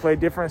other. They play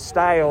different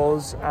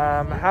styles.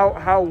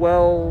 How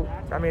well?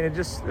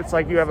 It's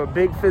like you have a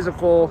big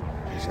physical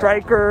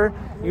striker.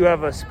 You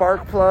have a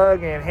spark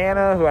plug in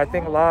Hannah, who I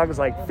think logs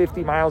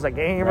 50 miles a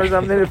game or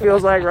something, it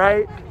feels like,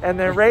 right? And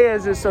then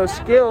Reyes is so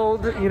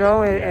skilled,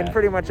 in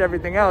pretty much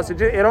everything else.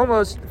 It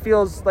almost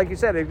feels, like you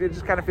said, it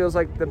just kind of feels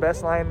like the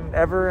best line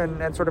ever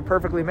and sort of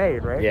perfectly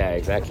made, right? Yeah,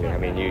 exactly. I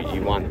mean,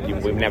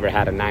 we've never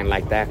had a 9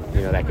 like that,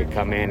 that could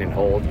come in and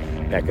hold,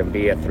 that can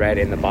be a threat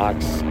in the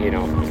box,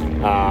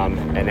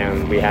 and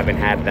then we haven't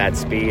had that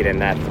speed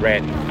and that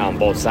threat on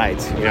both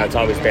sides. It's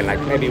always been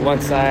maybe one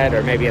side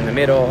or maybe in the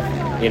middle.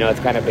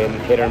 It's kind of been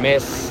hit or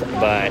miss,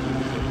 but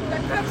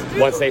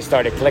once they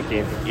started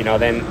clicking,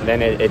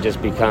 then it just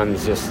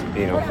becomes just,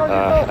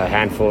 a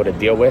handful to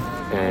deal with.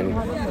 And,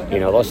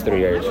 those 3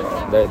 years,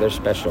 they're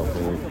special.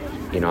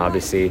 And,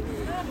 obviously,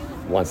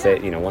 once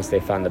they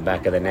found the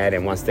back of the net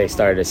and once they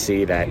started to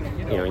see that,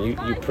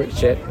 you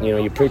preach it,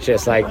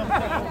 it's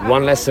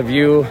one less of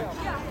you,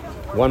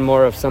 one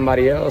more of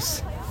somebody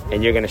else,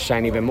 and you're going to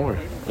shine even more,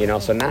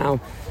 So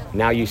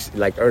now you,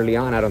 early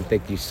on, I don't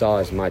think you saw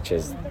as much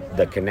as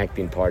the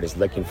connecting part is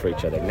looking for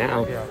each other.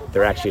 Now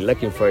they're actually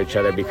looking for each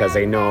other because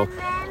they know,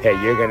 hey,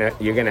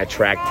 you're gonna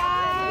attract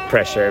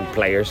pressure in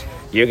players.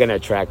 You're gonna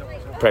attract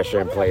pressure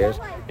in players,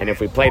 and if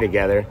we play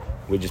together,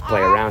 we just play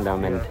around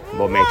them and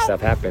we'll make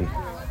stuff happen.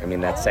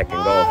 That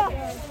second goal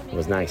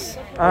was nice.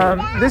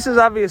 This is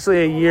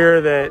obviously a year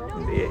that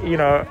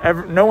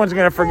no one's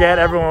going to forget.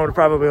 Everyone would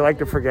probably like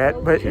to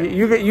forget, but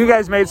you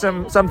guys made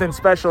something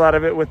special out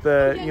of it with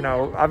the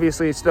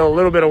obviously still a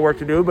little bit of work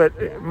to do, but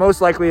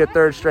most likely a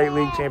 3rd straight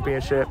league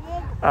championship.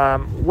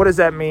 What does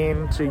that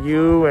mean to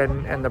you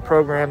and the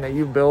program that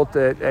you've built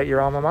at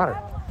your alma mater?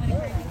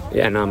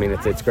 Yeah, no,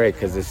 it's great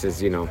because this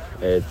is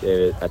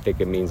I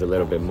think it means a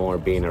little bit more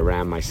being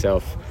around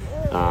myself,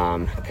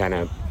 kind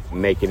of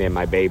making it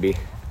my baby,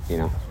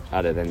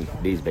 other than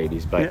these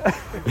babies, but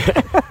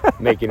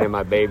making it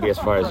my baby as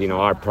far as,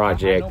 our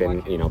project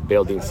and,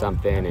 building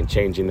something and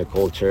changing the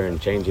culture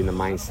and changing the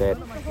mindset.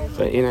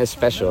 So, it's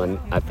special. And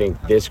I think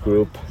this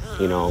group,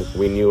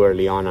 we knew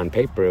early on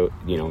paper,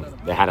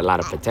 they had a lot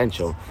of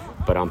potential,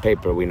 but on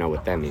paper, we know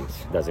what that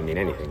means. Doesn't mean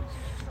anything.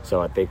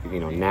 So I think,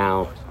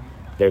 now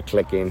they're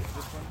clicking.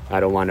 I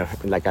don't want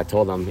to, like I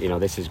told them,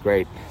 this is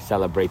great,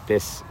 celebrate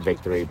this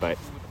victory, but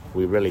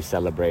we really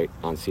celebrate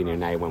on senior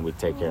night when we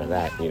take care of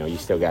that. You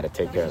still got to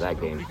take care of that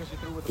game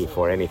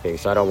before anything.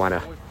 So I don't want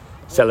to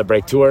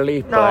celebrate too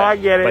early. No, I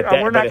get it.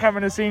 We're not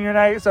coming to senior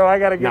night, so I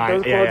got to get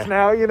those quotes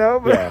now,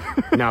 But. Yeah.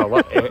 No,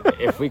 well,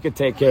 if we could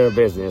take care of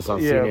business on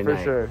senior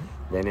night, sure.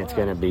 Then it's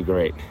going to be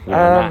great.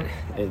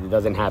 It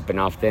doesn't happen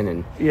often.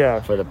 And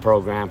for the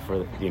program,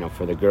 for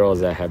the girls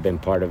that have been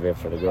part of it,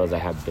 for the girls that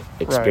have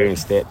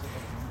experienced it,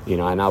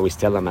 and I always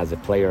tell them as a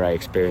player, I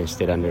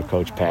experienced it under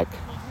Coach Peck.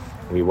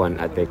 We won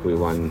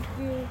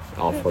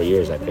all 4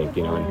 years, I think,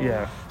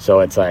 and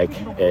so it's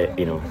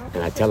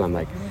and I tell them,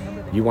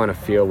 you want to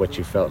feel what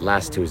you felt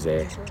last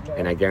Tuesday,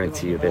 and I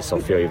guarantee you this will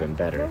feel even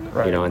better.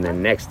 Right. You know, and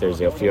then next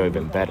Thursday will feel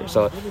even better.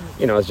 So,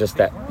 you know, it's just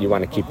that you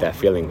want to keep that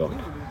feeling going.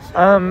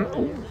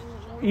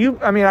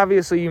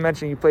 Obviously you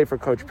mentioned you play for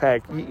Coach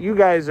Peck. You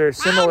guys are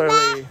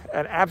similarly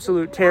an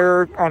absolute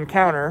terror on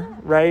counter,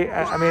 right?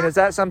 I mean, is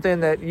that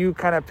something that you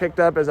kind of picked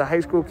up as a high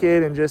school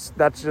kid and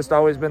that's just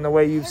always been the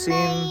way you've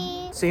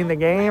seen the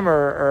game,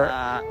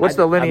 or what's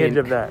the lineage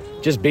of that?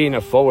 Just being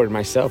a forward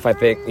myself, I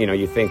think, you know,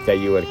 you think that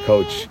you would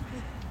coach,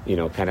 you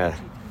know, kind of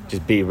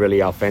just be really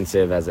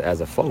offensive as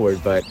a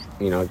forward, but,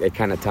 you know, it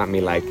kind of taught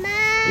me, like,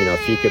 you know,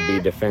 if you could be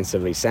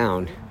defensively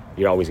sound,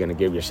 you're always going to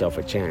give yourself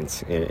a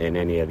chance in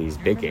any of these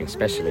big games,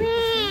 especially.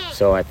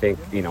 So I think,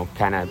 you know,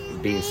 kind of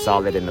being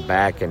solid in the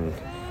back and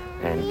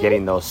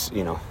getting those,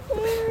 you know.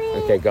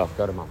 Okay, go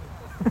to mom.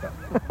 Go.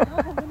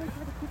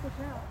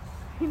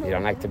 You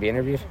don't like to be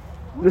interviewed?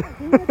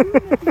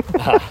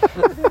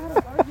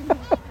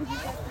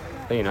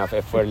 You know,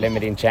 if we're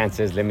limiting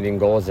chances, limiting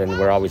goals, then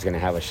we're always going to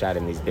have a shot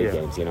in these big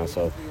games, you know.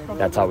 So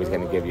that's always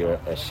going to give you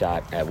a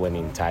shot at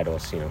winning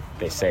titles. You know,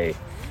 they say,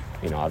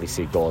 you know,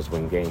 obviously goals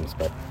win games,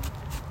 but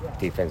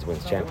defense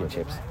wins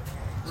championships.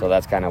 So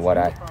that's kind of what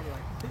I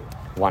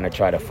want to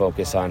try to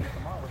focus on,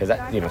 because,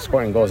 you know,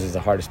 scoring goals is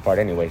the hardest part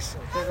anyways.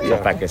 So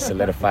if I can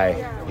solidify,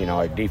 you know,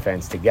 our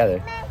defense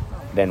together,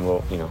 then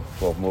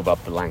we'll move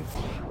up the line.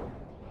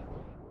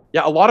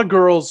 Yeah, a lot of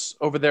girls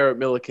over there at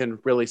Millikin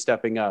really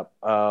stepping up,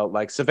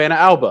 like Savannah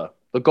Alba,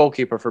 the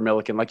goalkeeper for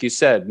Millikin. Like you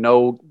said,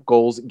 no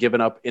goals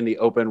given up in the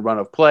open run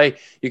of play.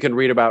 You can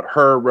read about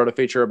her, wrote a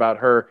feature about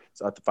her.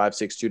 It's at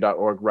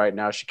the562.org right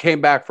now. She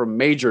came back from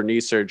major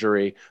knee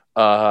surgery,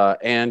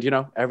 and, you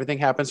know, everything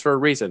happens for a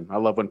reason. I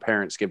love when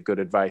parents give good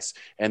advice,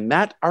 and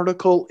that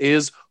article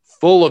is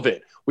full of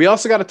it. We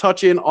also got to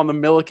touch in on the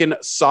Millikin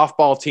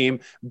softball team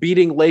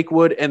beating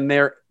Lakewood and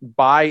their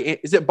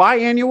is it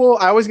biannual?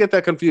 I always get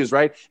that confused,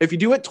 right? If you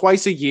do it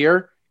twice a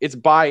year, it's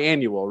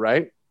biannual,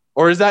 right?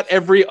 Or is that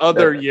every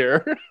other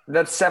year?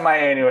 That's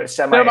semi-annual.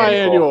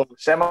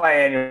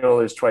 Semi-annual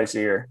is twice a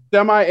year.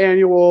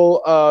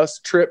 Semi-annual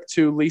trip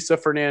to Lisa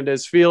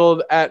Fernandez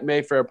Field at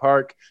Mayfair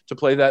Park to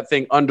play that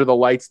thing under the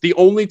lights. The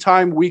only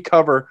time we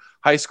cover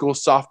high school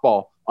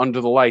softball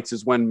under the lights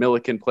is when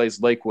Millikin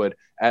plays Lakewood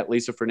at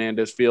Lisa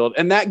Fernandez Field.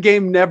 And that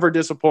game never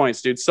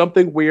disappoints, dude.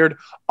 Something weird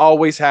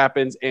always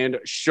happens. And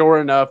sure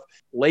enough,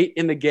 late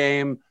in the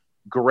game,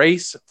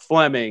 Grace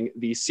Fleming,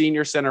 the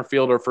senior center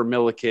fielder for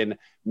Millikin,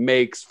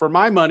 makes, for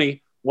my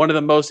money, one of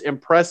the most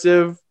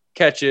impressive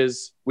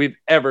catches we've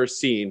ever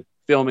seen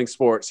filming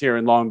sports here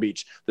in Long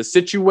Beach. The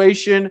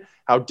situation,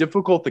 how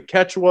difficult the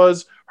catch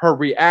was, her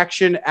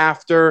reaction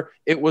after,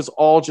 it was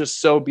all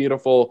just so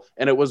beautiful.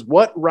 And it was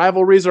what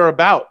rivalries are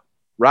about.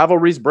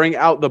 Rivalries bring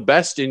out the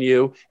best in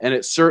you, and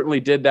it certainly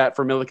did that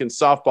for Millikin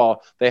softball.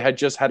 They had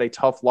just had a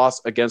tough loss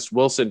against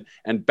Wilson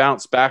and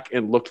bounced back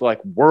and looked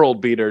like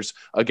world beaters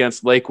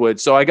against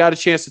Lakewood. So I got a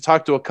chance to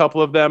talk to a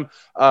couple of them.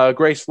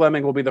 Grace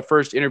Fleming will be the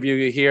first interview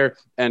you hear,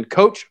 and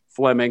Coach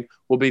Fleming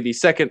will be the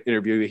second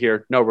interview you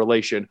hear. No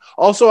relation.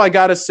 Also, I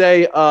got to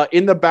say,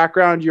 in the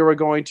background, you are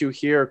going to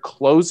hear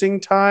Closing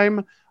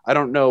Time. I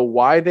don't know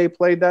why they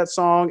played that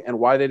song and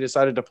why they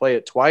decided to play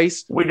it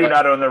twice. We do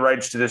not own the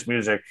rights to this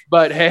music.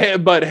 But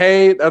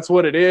hey, that's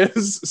what it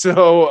is.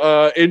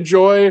 So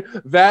enjoy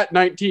that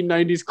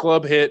 1990s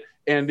club hit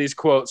and these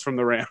quotes from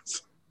the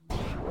Rams.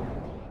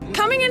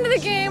 Coming into the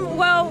game,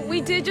 well, we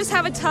did just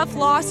have a tough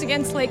loss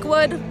against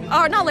Wilson.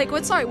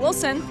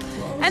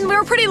 And we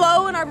were pretty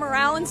low in our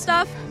morale and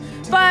stuff.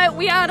 But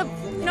we had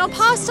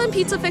pasta and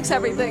pizza fix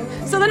everything.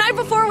 So the night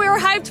before, we were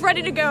hyped,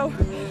 ready to go.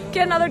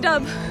 Get another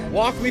dub.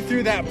 Walk me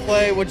through that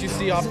play. What'd you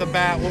see off the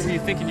bat? What were you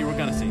thinking you were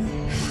going to see?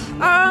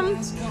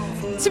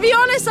 To be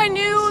honest, I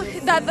knew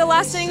that the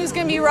last inning was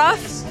going to be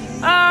rough.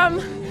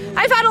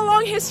 I've had a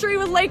long history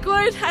with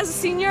Lakewood as a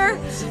senior,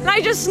 and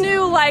I just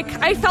knew,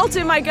 I felt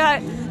it in my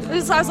gut. I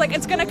was like,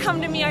 it's going to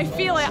come to me. I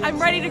feel it. I'm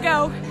ready to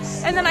go.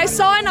 And then I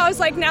saw it, and I was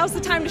like, now's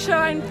the time to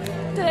show. And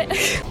did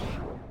it.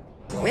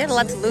 We had a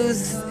lot to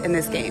lose in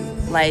this game.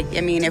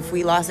 If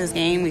we lost this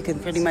game, we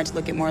could pretty much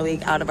look at Moore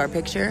League out of our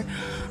picture.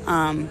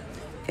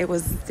 It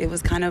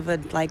was kind of a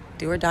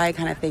do or die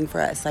kind of thing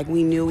for us.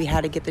 We knew we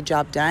had to get the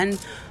job done.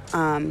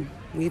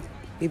 We've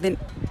been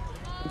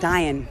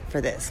dying for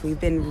this. We've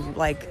been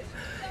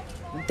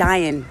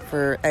dying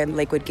for a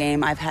Lakewood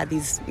game. I've had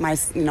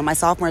my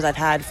sophomores I've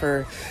had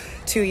for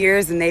 2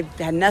 years, and they've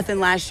had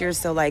nothing last year.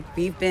 So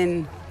we've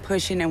been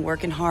pushing and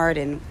working hard,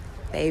 and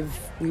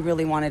we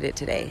really wanted it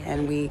today.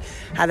 And we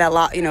had that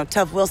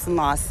tough Wilson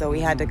loss, so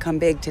we had to come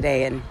big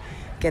today and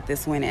get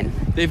this win in.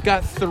 They've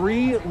got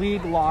 3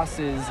 league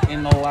losses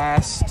in the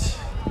last,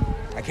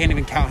 I can't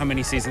even count how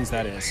many seasons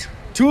that is.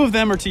 2 of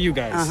them are to you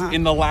guys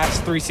in the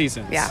last 3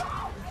 seasons. Yeah.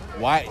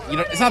 Why?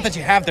 It's not that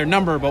you have their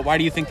number, but why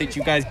do you think that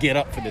you guys get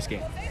up for this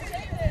game?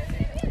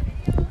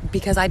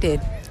 Because I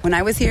did. When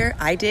I was here,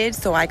 I did.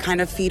 So I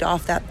kind of feed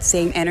off that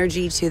same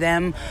energy to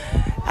them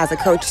as a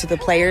coach to the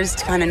players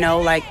to kind of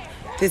know,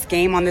 this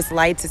game on this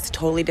lights, it's a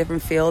totally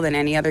different feel than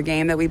any other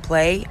game that we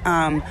play.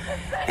 And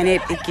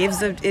it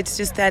gives it's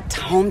just that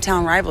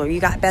hometown rivalry.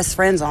 You got best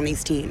friends on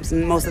these teams,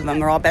 and most of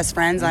them are all best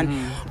friends on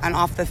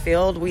off the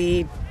field.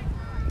 We're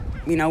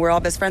all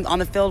best friends on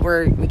the field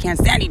where we can't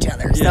stand each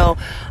other. Yeah. So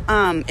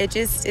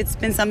it's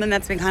been something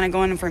that's been kind of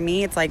going for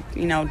me. It's like,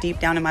 deep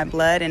down in my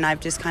blood, and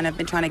I've just kind of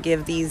been trying to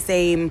give these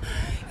same,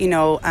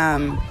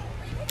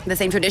 the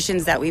same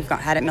traditions that we've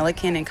had at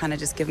Milliken, and kind of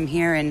just give them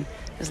here and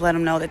just let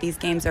them know that these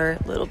games are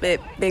a little bit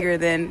bigger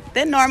than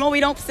normal. We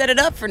don't set it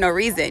up for no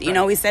reason.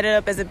 We set it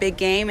up as a big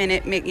game, and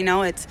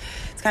it's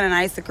kind of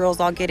nice. The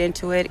girls all get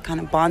into it. It kind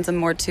of bonds them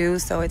more too.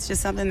 So it's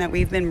just something that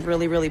we've been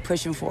really, really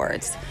pushing for.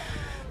 It's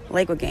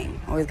Lakewood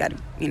game. Always got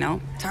to,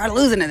 tired of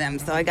losing to them.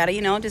 So I got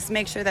to, just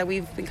make sure that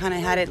we've been kind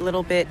of had it a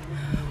little bit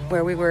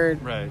where we were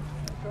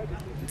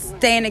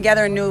staying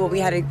together and knew we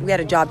had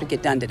a job to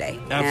get done today.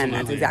 Absolutely. And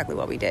that's exactly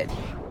what we did.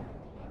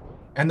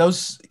 And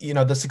those,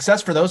 the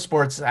success for those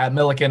sports at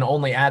Milliken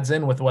only adds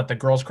in with what the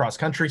girls cross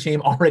country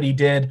team already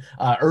did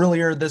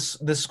earlier this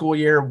school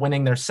year,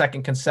 winning their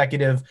second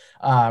consecutive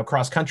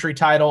cross country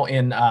title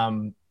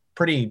in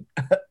pretty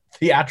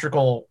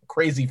theatrical,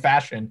 crazy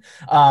fashion.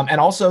 And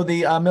also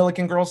the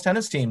Milliken girls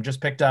tennis team just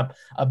picked up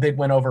a big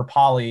win over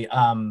Poly,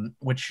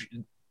 which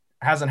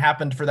hasn't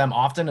happened for them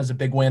often, as a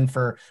big win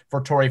for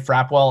Tori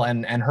Frapwell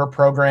and her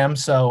program.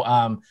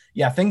 So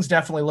things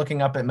definitely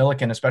looking up at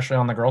Milliken, especially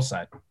on the girls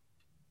side.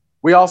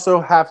 We also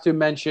have to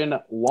mention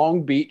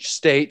Long Beach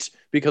State,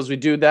 because we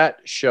do that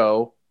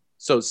show.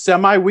 So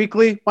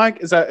semi-weekly,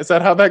 Mike, is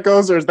that how that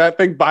goes, or is that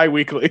thing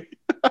bi-weekly?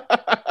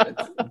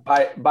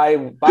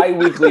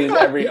 Bi-weekly is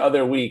every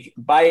other week.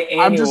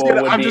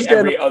 Biannual would be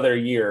every other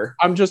year.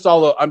 I'm just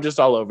all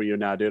over you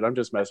now, dude. I'm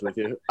just messing with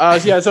you.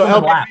 So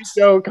LBB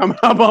show coming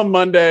up on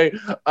Monday.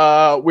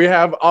 We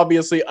have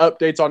obviously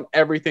updates on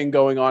everything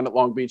going on at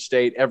Long Beach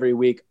State every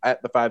week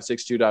at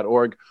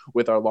the562.org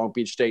with our Long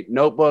Beach State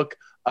notebook.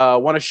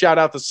 Want to shout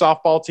out the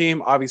softball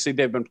team. Obviously,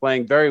 they've been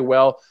playing very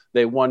well.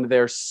 They won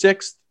their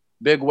 6th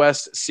Big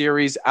West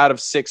series out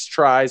of 6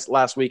 tries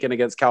last weekend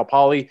against Cal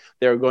Poly.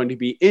 They're going to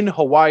be in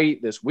Hawaii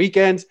this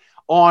weekend.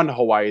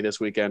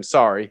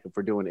 Sorry if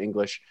we're doing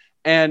English.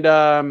 And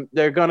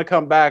they're going to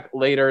come back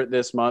later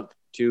next month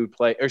to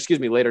play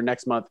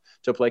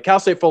Cal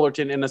State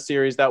Fullerton in a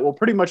series that will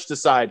pretty much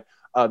decide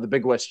the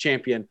Big West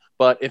champion.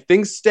 But if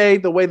things stay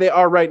the way they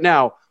are right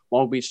now,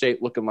 Long Beach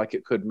State looking like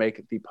it could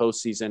make the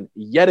postseason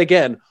yet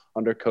again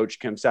under Coach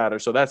Kim Satter.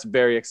 So that's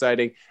very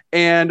exciting.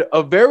 And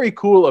a very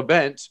cool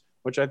event,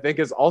 which I think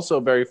is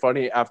also very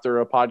funny after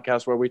a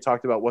podcast where we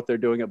talked about what they're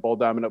doing at Bull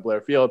Diamond at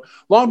Blair Field.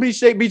 Long Beach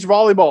State Beach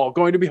Volleyball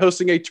going to be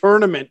hosting a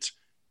tournament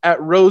at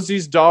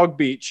Rosie's Dog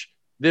Beach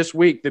this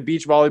week. The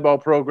beach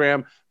volleyball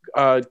program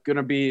going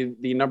to be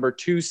the number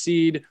 2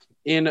 seed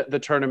in the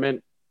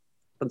tournament.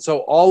 And so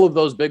all of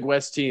those Big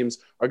West teams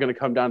are going to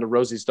come down to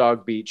Rosie's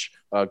Dog Beach,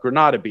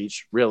 Granada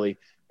Beach, really,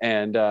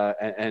 and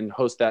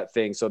host that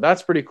thing. So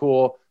that's pretty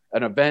cool.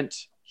 An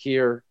event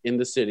here in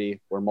the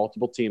city where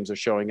multiple teams are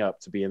showing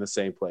up to be in the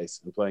same place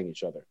and playing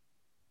each other.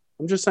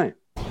 I'm just saying.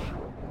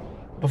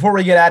 Before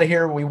we get out of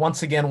here, we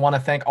once again want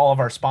to thank all of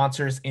our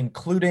sponsors,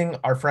 including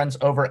our friends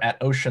over at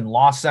Ocean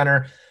Law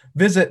Center.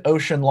 Visit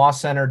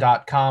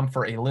oceanlawcenter.com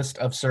for a list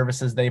of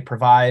services they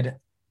provide.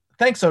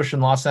 Thanks,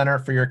 Ocean Law Center,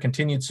 for your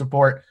continued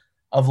support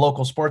of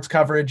local sports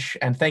coverage,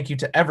 and thank you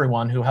to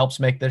everyone who helps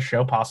make this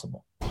show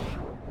possible.